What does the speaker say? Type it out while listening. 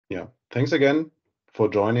Yeah, thanks again for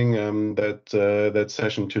joining that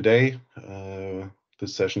session today.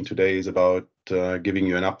 This session today is about giving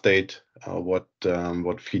you an update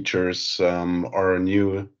what features are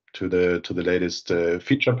new to the latest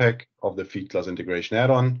feature pack of the Fieldglass integration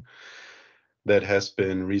add-on that has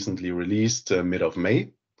been recently released mid of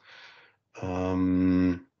May.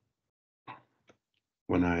 For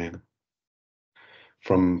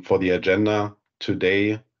the agenda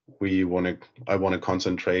today, I want to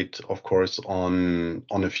concentrate, of course, on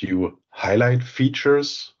a few highlight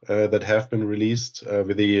features that have been released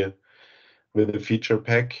with the feature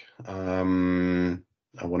pack. I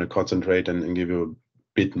want to concentrate and give you a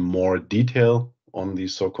bit more detail on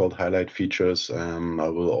these so-called highlight features. I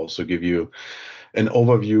will also give you an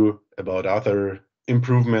overview about other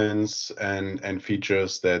improvements and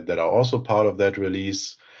features that are also part of that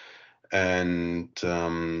release, and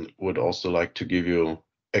would also like to give you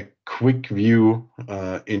a quick view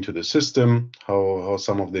into the system, how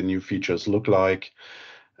some of the new features look like.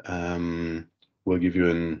 We'll give you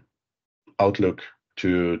an outlook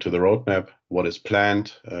to the roadmap, what is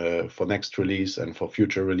planned for next release and for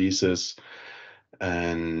future releases.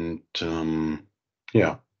 And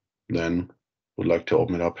yeah, then would like to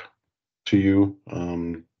open it up to you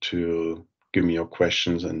to give me your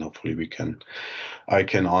questions, and hopefully I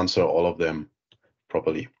can answer all of them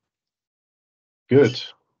properly. Good.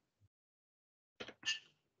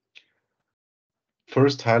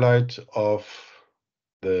 First highlight of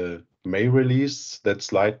the May release. That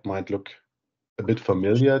slide might look a bit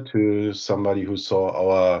familiar to somebody who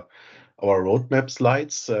saw our roadmap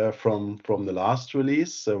slides from the last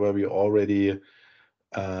release, where we already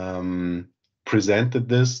presented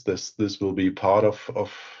this. This will be part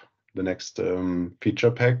of the next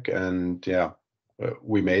feature pack, and yeah,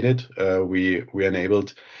 we made it. We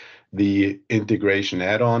enabled the integration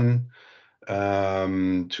add-on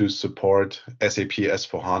to support SAP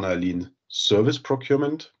S/4HANA Lean Service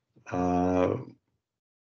Procurement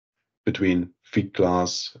between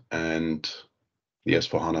Fieldglass and the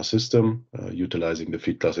S/4HANA system, utilizing the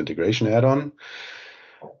Fieldglass integration add-on.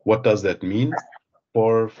 What does that mean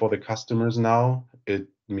for the customers now? It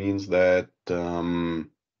means that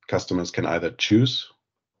customers can either choose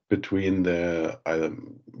between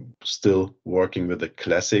still working with the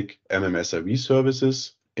classic MMSRV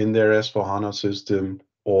services in their S/4HANA system,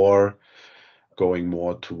 or going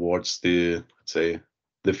more towards the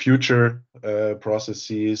future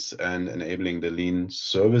processes and enabling the lean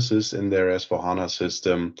services in their S/4HANA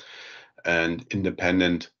system, and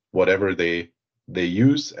independent whatever they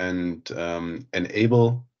use and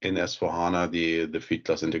enable in S/4HANA. The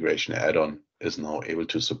Fieldglass integration add-on is now able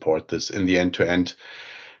to support this in the end-to-end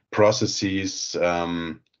processes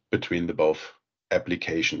between the both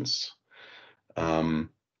applications.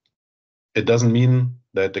 It doesn't mean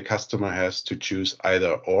that the customer has to choose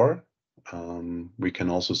either or. We can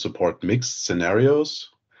also support mixed scenarios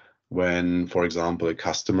when, for example, a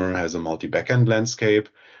customer has a multi-backend landscape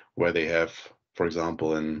where they have, for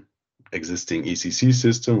example, an existing ECC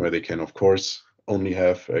system where they can, of course, only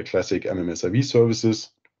have classic MMSRV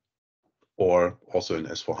services, or also an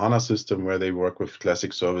S/4HANA system where they work with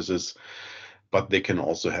classic services, but they can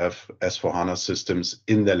also have S/4HANA systems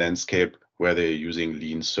in their landscape where they're using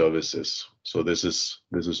lean services. So this is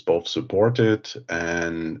both supported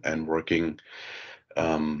and working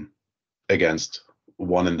against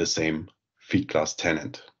one and the same Fieldglass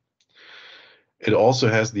tenant. It also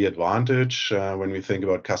has the advantage when we think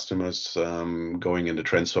about customers going in the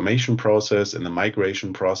transformation process, in the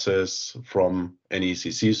migration process from an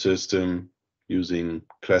ECC system, using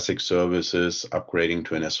classic services, upgrading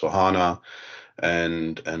to an S/4HANA,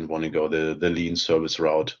 and want to go the lean service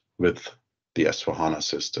route with the S/4HANA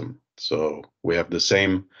system. So we have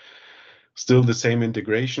still the same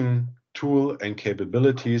integration tool and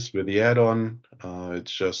capabilities with the add-on.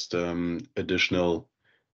 It's just additional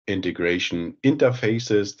integration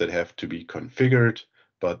interfaces that have to be configured,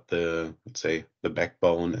 but let's say the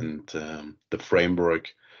backbone and the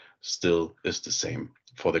framework still is the same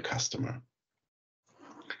for the customer.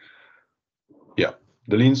 Yeah,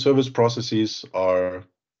 the lean service processes are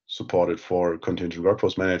supported for contingent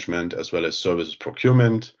workforce management as well as services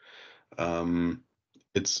procurement.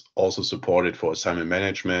 It's also supported for assignment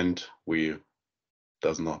management. We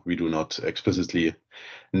do not explicitly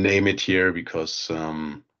name it here because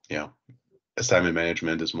yeah, assignment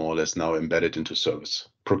management is more or less now embedded into service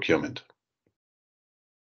procurement.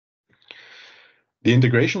 The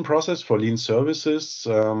integration process for lean services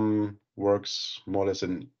works more or less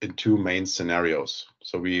in two main scenarios.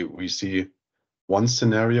 So we see one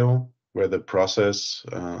scenario where the process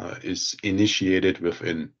is initiated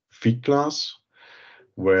within Fieldglass,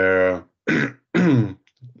 where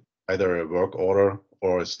either a work order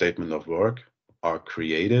or a statement of work are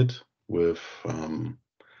created with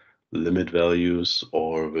limit values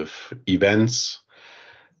or with events,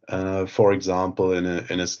 for example, in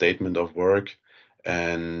a statement of work.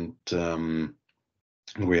 And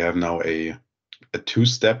we have now a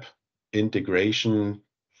two-step integration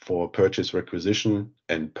for purchase requisition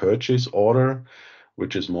and purchase order,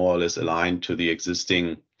 which is more or less aligned to the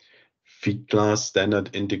existing Fieldglass standard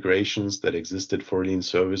integrations that existed for lean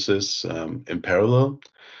services in parallel.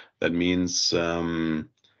 That means the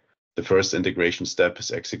first integration step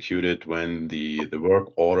is executed when the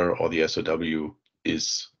work order or the SOW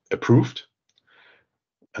is approved.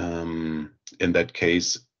 In that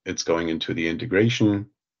case, it's going into the integration,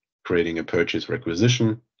 creating a purchase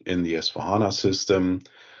requisition in the S/4HANA system,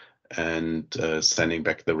 and sending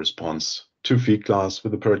back the response to Fieldglass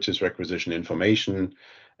with the purchase requisition information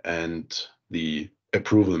and the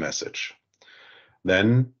approval message.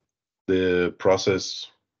 Then the process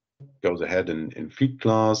goes ahead in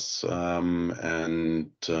Fieldglass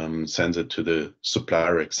and sends it to the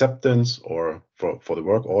supplier acceptance or for the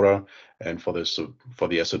work order, and for the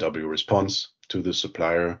SOW response to the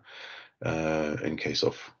supplier in case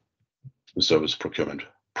of the service procurement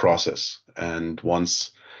process. And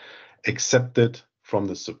once accepted from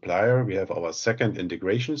the supplier, we have our second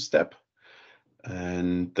integration step.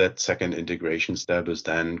 And that second integration step is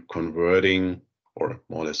then converting, or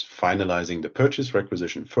more or less finalizing, the purchase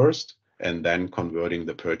requisition first, and then converting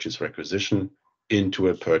the purchase requisition into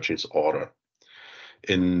a purchase order.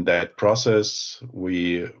 In that process,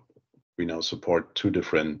 we now support two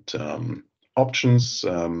different options,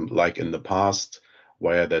 like in the past,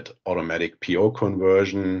 via that automatic PO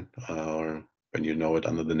conversion, or when you know it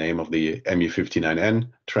under the name of the ME59N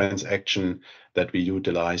transaction that we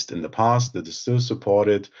utilized in the past, that is still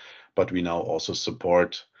supported, but we now also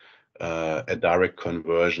support a direct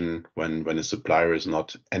conversion when a supplier is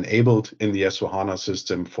not enabled in the S/4HANA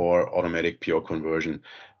system for automatic PO conversion,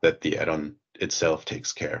 that the add-on itself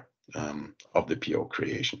takes care of the PO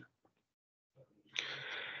creation.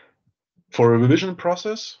 For a revision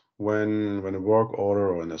process, when a work order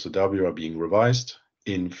or an SOW are being revised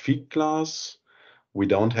in Fieldglass, we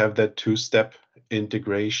don't have that two-step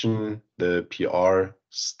integration. The PR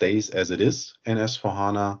stays as it is in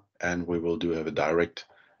S/4HANA, and we will have a direct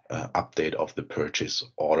update of the purchase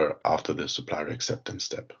order after the supplier acceptance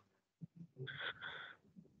step.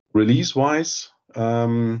 Release-wise,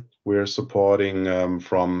 we're supporting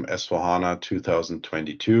from S/4HANA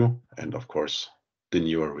 2022, and of course, the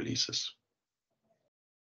newer releases.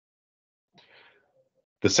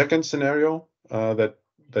 The second scenario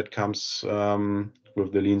that comes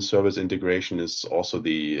with the lean service integration is also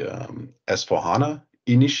the S/4HANA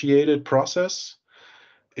initiated process.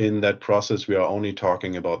 In that process, we are only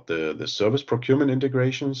talking about the service procurement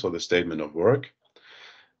integration, so the statement of work.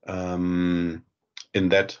 In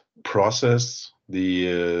that process,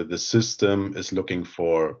 the system is looking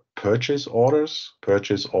for purchase orders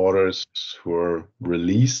who are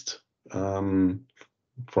released from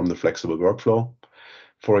the flexible workflow,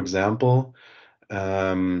 for example,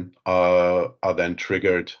 are then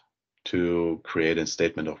triggered to create a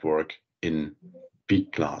statement of work in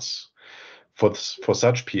Fieldglass. For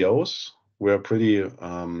such POs, we're pretty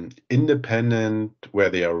independent where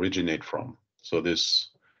they originate from. So this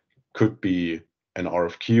could be an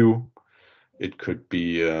RFQ, it could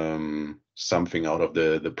be something out of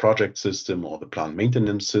the project system or the plant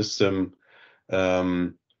maintenance system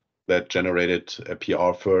that generated a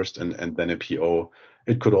PR first and then a PO.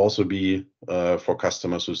 It could also be for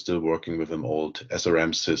customers who are still working with an old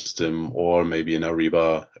SRM system or maybe an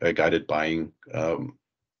Ariba guided buying.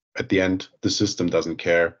 At the end, the system doesn't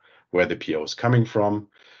care where the PO is coming from,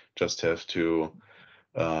 just have to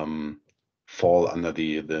fall under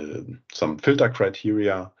some filter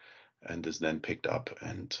criteria, and is then picked up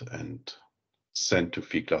and sent to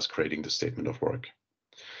Fieldglass, creating the statement of work.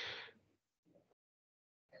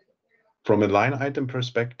 From a line item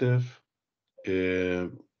perspective,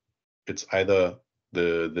 it's either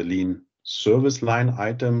the lean service line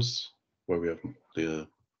items, where we have the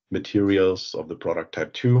materials of the product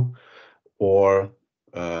type 2, or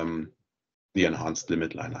the enhanced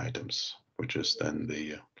limit line items, which is then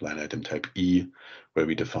the line item type E, where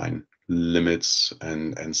we define limits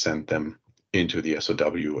and send them into the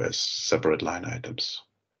SOW as separate line items.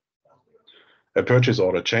 A purchase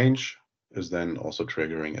order change is then also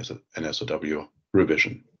triggering as an SOW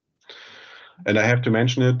revision. And I have to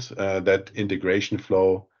mention it, that integration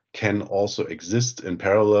flow can also exist in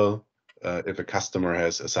parallel if a customer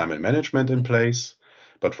has assignment management in place.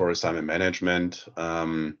 But for assignment management,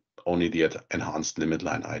 only the enhanced limit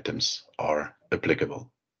line items are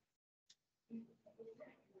applicable.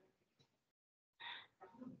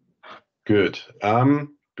 Good.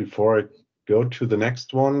 Before I go to the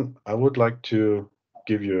next one, I would like to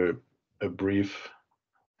give you a brief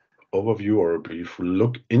overview or a brief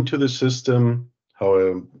look into the system, how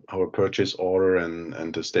a purchase order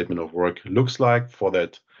and the statement of work looks like for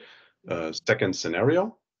that second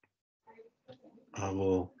scenario. I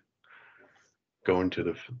will go into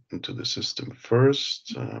the system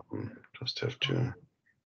first. Just have to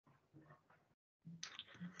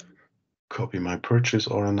copy my purchase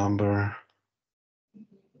order number.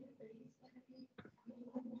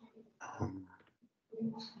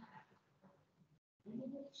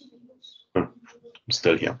 I'm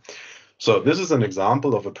still here. So this is an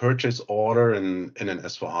example of a purchase order in an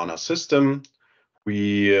S/4HANA system.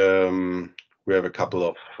 We have a couple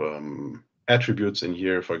of attributes in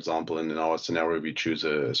here. For example, in our scenario, we choose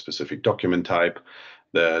a specific document type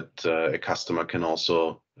that a customer can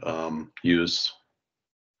also use.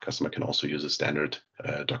 Customer can also use a standard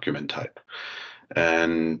document type.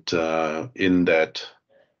 And in that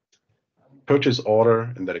purchase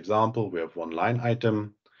order, in that example, we have one line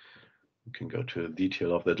item. You can go to the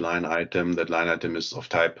detail of that line item. That line item is of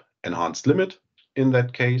type enhanced limit in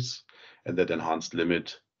that case. And that enhanced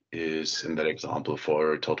limit is in that example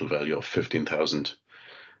for a total value of 15,000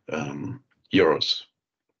 euros.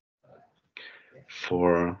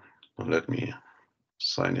 Let me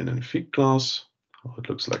sign in Fieldglass, how it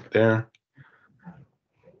looks like there.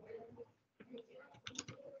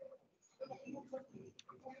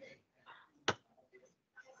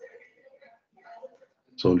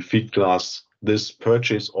 So in Fieldglass, this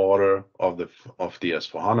purchase order of the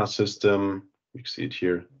S/4HANA system, you see it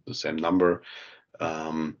here, the same number,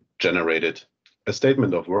 generated a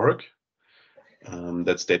statement of work.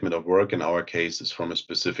 That statement of work in our case is from a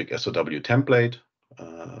specific SOW template.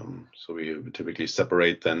 So we typically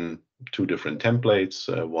separate then two different templates,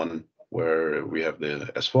 one where we have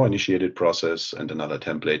the S4 initiated process and another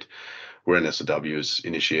template where an SOW is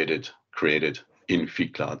initiated, created in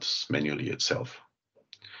Fieldglass manually itself.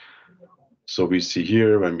 So we see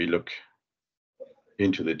here when we look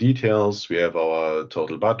into the details, we have our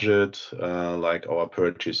total budget, like our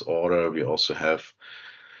purchase order. We also have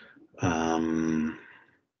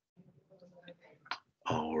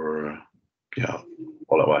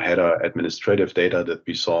all our header administrative data that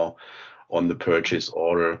we saw on the purchase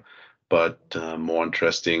order. But more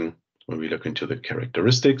interesting when we look into the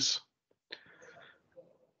characteristics,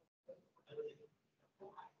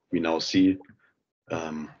 we now see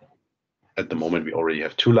at the moment we already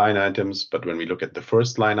have two line items, but when we look at the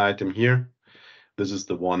first line item here, this is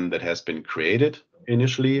the one that has been created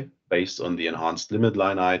initially based on the enhanced limit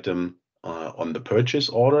line item on the purchase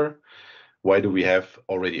order. Why do we have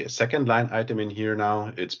already a second line item in here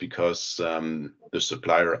now? It's because the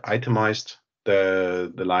supplier itemized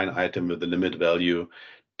the line item with the limit value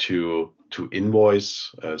to invoice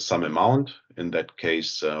some amount. In that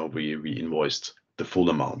case, we invoiced the full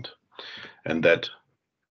amount. And that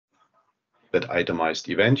itemized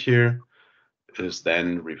event here is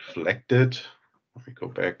then reflected. Let me go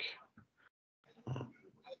back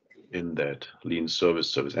in that lean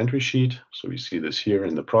service entry sheet. So we see this here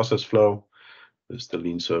in the process flow. This is the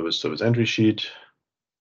lean service entry sheet.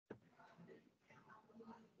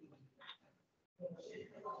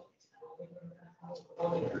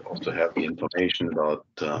 We also have the information about,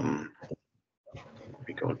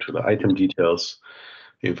 we go to the item details,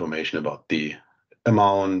 the information about the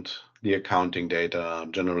amount, the accounting data,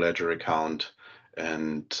 general ledger account,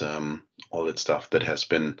 and all that stuff that has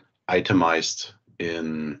been itemized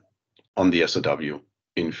on the SOW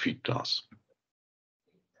in Fieldglass.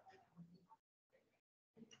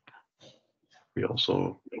 We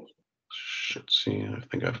also should see, I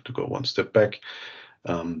think I have to go one step back.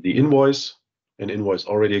 The invoice, an invoice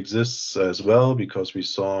already exists as well, because we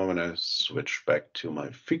saw when I switch back to my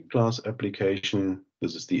Fieldglass application,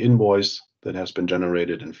 this is the invoice that has been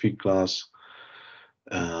generated in Fieldglass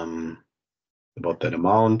about that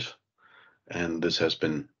amount. And this has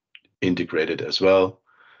been integrated as well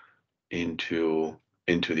into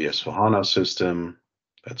the S/4HANA system.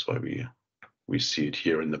 That's why we see it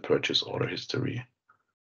here in the purchase order history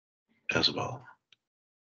as well.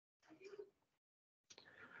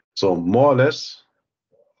 So more or less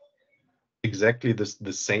exactly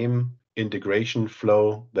the same integration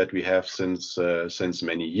flow that we have since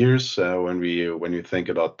many years. When you think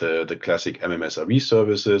about the classic MMSRV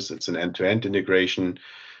services, it's an end-to-end integration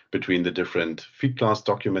between the different Fieldglass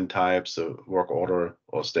document types, a work order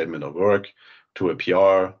or statement of work, to a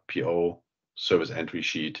PR, PO, service entry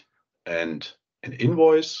sheet, and an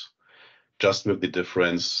invoice. just with the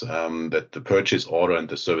difference that the purchase order and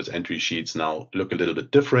the service entry sheets now look a little bit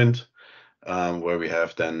different, where we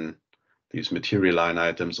have then these material line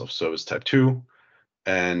items of service type 2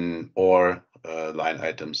 or line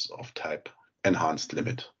items of type enhanced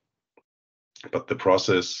limit. But the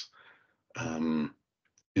process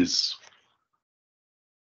is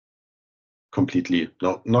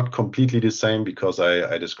not completely the same, because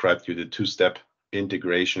I described you the two-step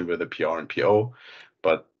integration with the PR and PO,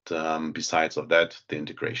 but besides of that, the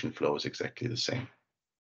integration flow is exactly the same.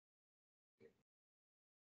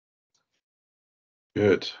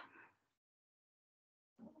 Good.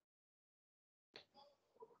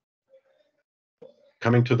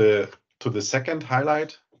 Coming to the second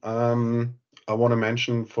highlight, I want to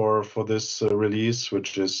mention for this release,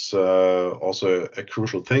 which is also a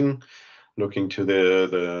crucial thing, looking to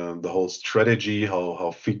the whole strategy,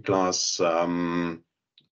 how Fieldglass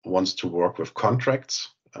wants to work with contracts.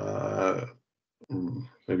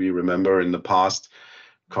 Maybe you remember in the past,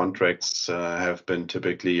 contracts have been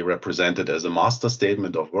typically represented as a master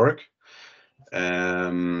statement of work,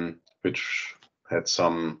 which had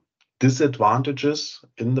some disadvantages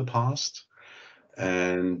in the past.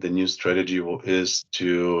 And the new strategy is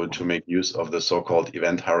to make use of the so-called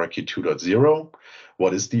event hierarchy 2.0.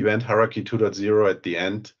 What is the event hierarchy 2.0? At the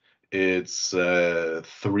end, it's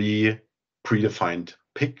 3 predefined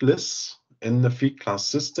pick lists in the Fieldglass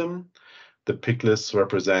system. The pick lists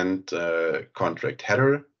represent contract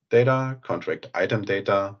header data, contract item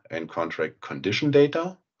data, and contract condition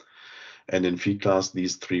data. And in Fieldglass,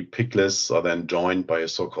 these 3 pick lists are then joined by a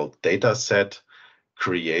so-called data set,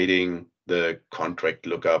 creating the contract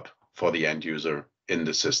lookup for the end user in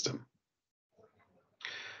the system.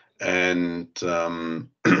 And the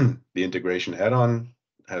integration add-on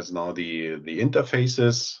has now the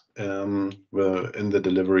interfaces in the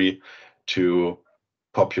delivery to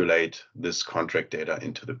populate this contract data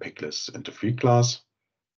into the pick list into Fieldglass.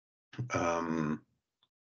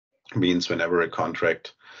 Means whenever a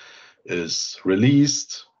contract is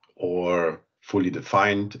released or fully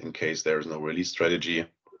defined, in case there is no release strategy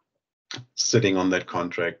sitting on that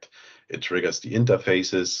contract, it triggers the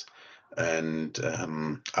interfaces and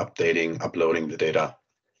uploading the data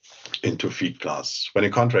into Fieldglass. When a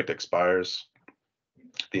contract expires,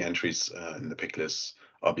 the entries in the pick list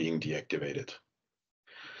are being deactivated.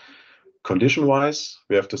 Condition-wise,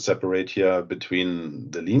 we have to separate here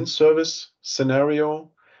between the lean service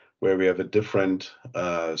scenario, where we have a different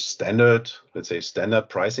standard, let's say standard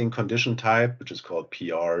pricing condition type, which is called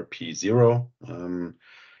PR P0.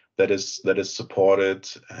 That is supported,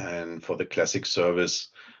 and for the classic service,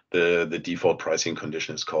 the default pricing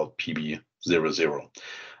condition is called PB00.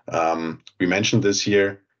 We mentioned this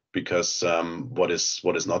here because what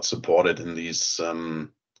is not supported in these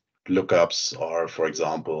lookups are, for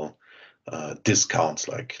example, discounts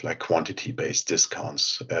like quantity-based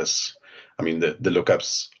discounts. As I mean, the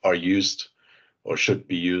lookups are used or should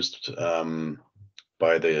be used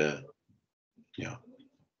by the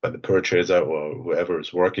purchaser or whoever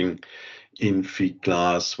is working in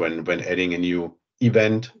Fieldglass when adding a new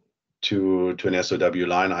event to an SOW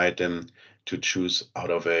line item, to choose out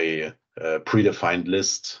of a predefined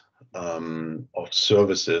list of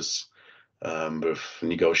services with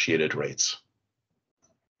negotiated rates.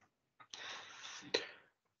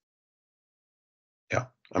 Yeah,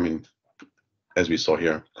 I mean, as we saw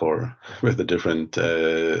here with the different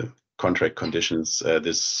contract conditions,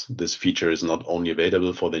 this feature is not only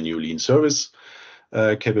available for the new lean service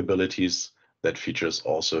capabilities, that feature is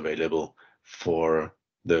also available for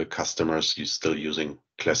the customers still using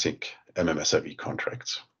classic MMSIV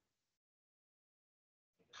contracts.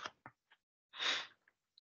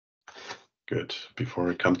 Good. Before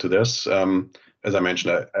we come to this, as I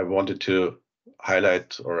mentioned, I wanted to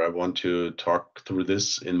highlight, or I want to talk through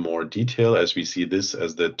this in more detail, as we see this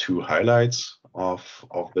as the 2 highlights of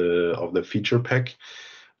the feature pack.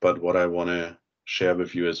 But what I want to share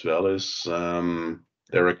with you as well is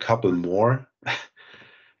there are a couple more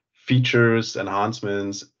features,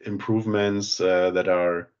 enhancements, improvements that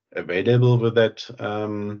are available with that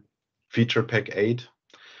feature pack 8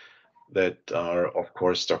 that are, of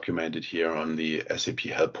course, documented here on the SAP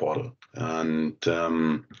help portal. And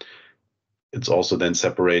it's also then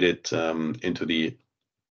separated into the,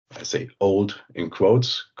 I say, old in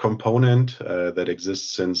quotes component that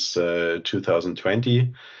exists since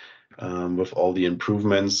 2020 with all the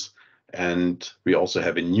improvements. And we also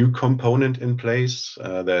have a new component in place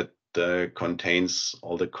that contains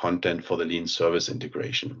all the content for the lean service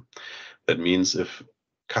integration. That means if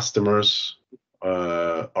customers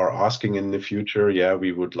are asking in the future, yeah,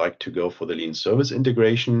 we would like to go for the lean service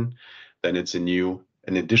integration, then it's a new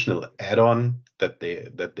an additional add-on that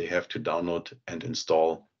they have to download and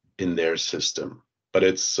install in their system. But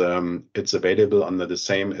it's available under the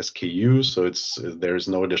same SKU, so there is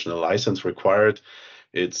no additional license required.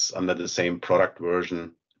 It's under the same product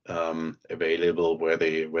version available where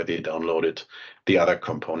they downloaded the other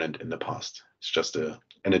component in the past. It's just an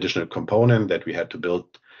additional component that we had to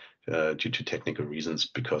build due to technical reasons,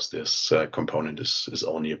 because this component is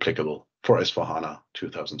only applicable for S/4HANA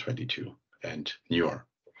 2022 and newer.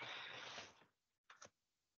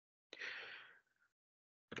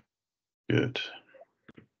 Good.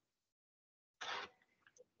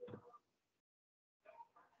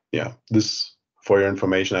 Yeah, this, for your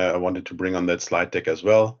information, I wanted to bring on that slide deck as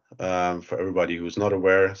well, for everybody who's not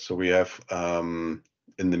aware. So we have, in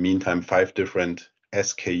the meantime, 5 different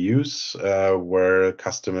SKUs where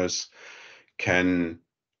customers can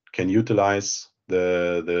utilize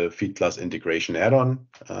the Fieldglass integration add-on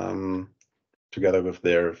together with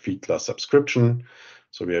their Fieldglass subscription.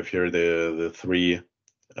 So we have here the 3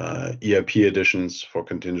 ERP editions for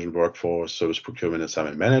contingent workforce, service procurement,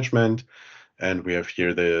 assignment management. And we have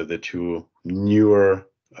here the 2 newer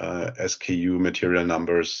SKU material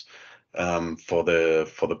numbers for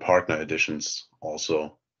the partner editions,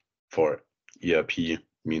 also for ERP,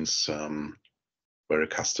 means where a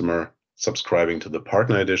customer subscribing to the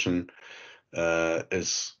partner edition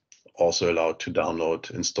is also allowed to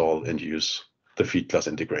download, install, and use the Fieldglass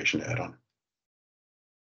integration add-on.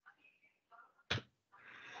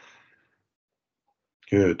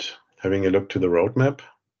 Good. Having a look to the roadmap.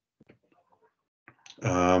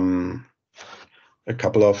 A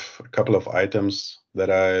couple of items that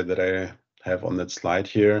I have on that slide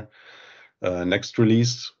here. Next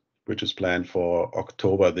release, which is planned for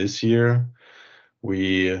October this year.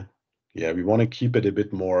 We want to keep it a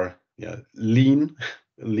bit more lean,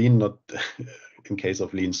 not in case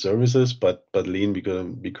of lean services, but lean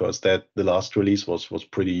because that the last release was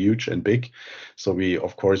pretty huge and big. So we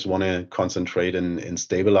of course want to concentrate in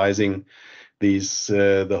stabilizing these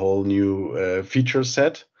the whole new feature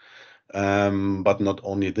set. But not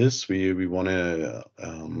only this, we want to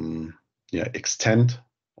extend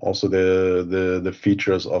also the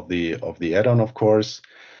features of the add-on, of course.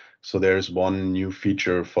 So there's one new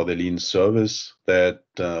feature for the lean service that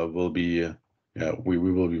we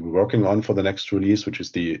will be working on for the next release, which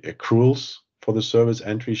is the accruals for the service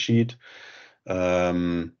entry sheet,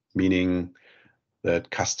 meaning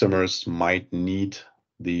that customers might need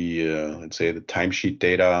the let's say the timesheet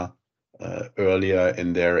data earlier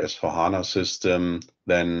in their S/4HANA system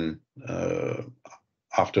than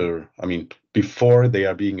before they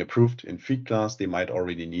are being approved in Fieldglass. They might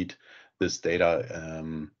already need this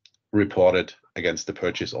data reported against the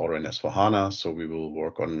purchase order in S/4HANA. So we will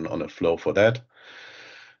work on a flow for that.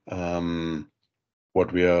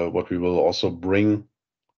 What we will also bring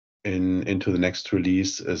into the next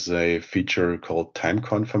release is a feature called time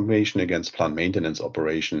confirmation against plant maintenance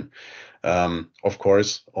operation. Of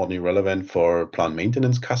course, only relevant for plant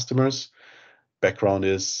maintenance customers. Background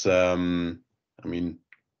is, in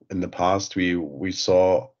the past we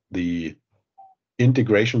saw the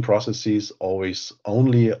integration processes always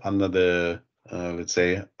only under the let's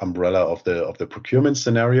say umbrella of the procurement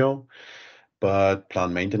scenario, but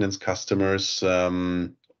plant maintenance customers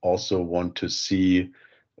also want to see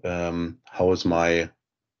how is my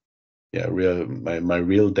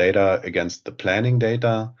real data against the planning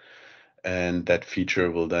data, and that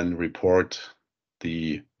feature will then report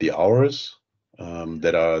the hours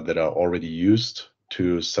that are already used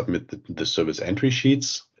to submit the service entry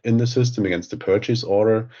sheets in the system against the purchase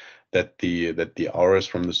order, that the hours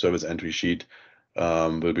from the service entry sheet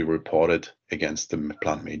will be reported against the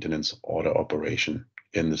plant maintenance order operation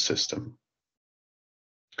in the system.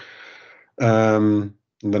 And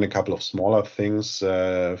then a couple of smaller things.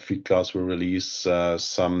 Fieldglass will release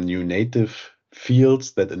some new native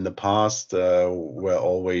fields that in the past were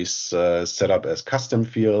always set up as custom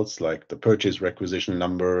fields, like the purchase requisition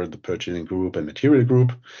number, the purchasing group, and material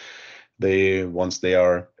group. Once they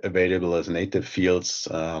are available as native fields,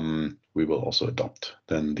 we will also adopt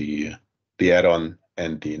then the add-on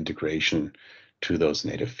and the integration to those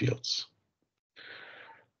native fields.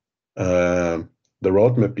 The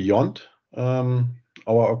roadmap beyond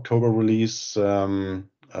our October release,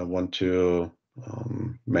 I want to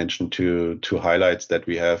mention two highlights that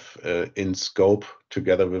we have in scope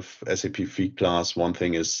together with SAP Fieldglass. One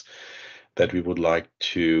thing is that we would like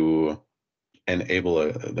to enable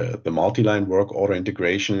the multi-line work order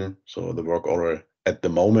integration. So the work order at the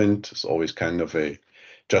moment is always kind of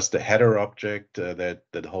just a header object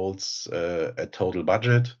that holds a total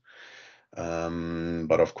budget.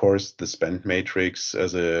 But of course, the spend matrix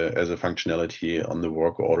as a functionality on the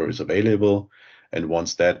work order is available. And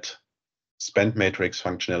once that spend matrix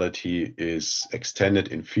functionality is extended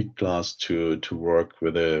in Fieldglass to work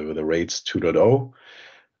with a rates 2.0,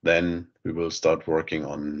 then we will start working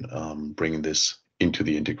on bringing this into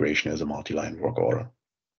the integration as a multi-line work order.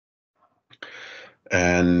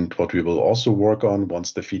 And what we will also work on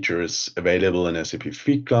once the feature is available in SAP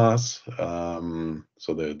Fieldglass,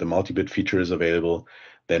 so the multi-bit feature is available,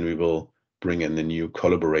 then we will bring in the new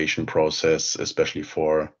collaboration process, especially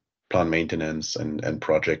for plant maintenance and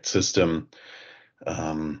project system,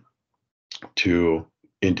 to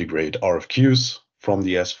integrate RFQs from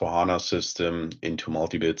the S/4HANA system into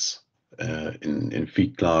multi-bits in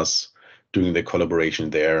Fieldglass, doing the collaboration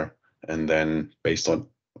there, and then based on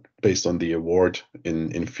the award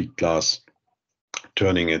in Fieldglass,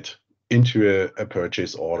 turning it into a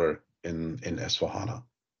purchase order in S/4HANA.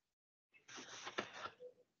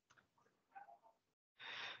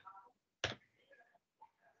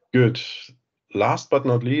 Good. Last but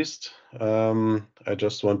not least, I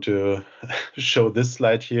just want to show this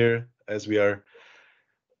slide here, as we are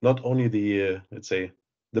not only the, let's say,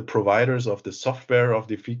 the providers of the software of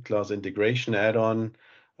the Fieldglass integration add-on,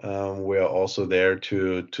 we are also there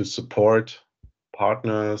to support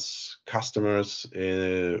partners, customers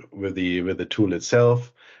with the tool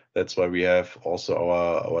itself. That's why we have also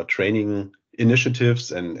our training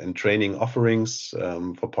initiatives and training offerings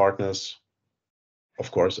for partners, of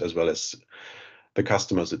course, as well as the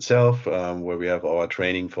customers itself, where we have our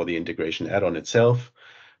training for the integration add-on itself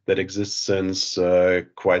that exists since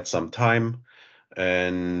quite some time.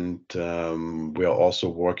 And we are also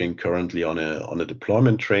working currently on a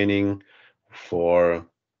deployment training for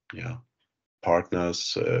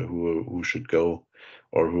partners who should go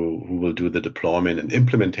or who will do the deployment and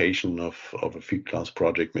implementation of a Fieldglass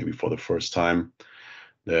project maybe for the first time,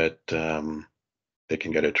 that they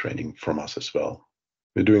can get a training from us as well.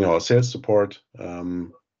 We're doing our sales support.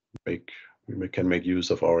 We can make use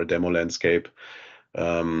of our demo landscape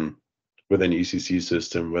with an ECC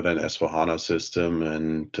system, with an S/4HANA system,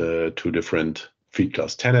 and 2 different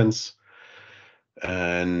Fieldglass tenants.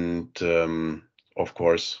 And of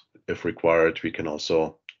course, if required, we can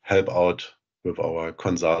also help out with our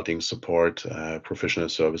consulting support, professional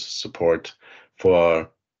services support for,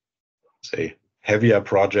 say, heavier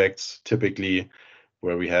projects, typically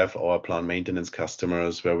where we have our plant maintenance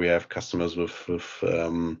customers, where we have customers with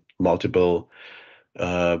multiple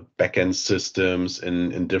backend systems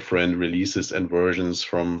in different releases and versions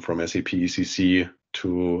from SAP ECC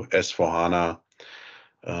to S/4HANA,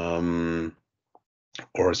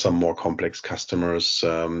 or some more complex customers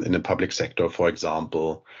in the public sector, for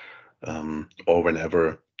example, or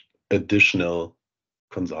whenever additional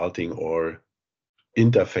consulting or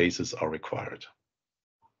interfaces are required.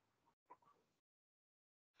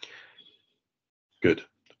 Good.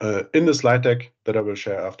 In the slide deck that I will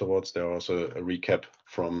share afterwards, there are also a recap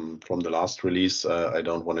from the last release. I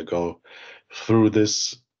don't want to go through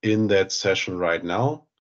this in that session right now.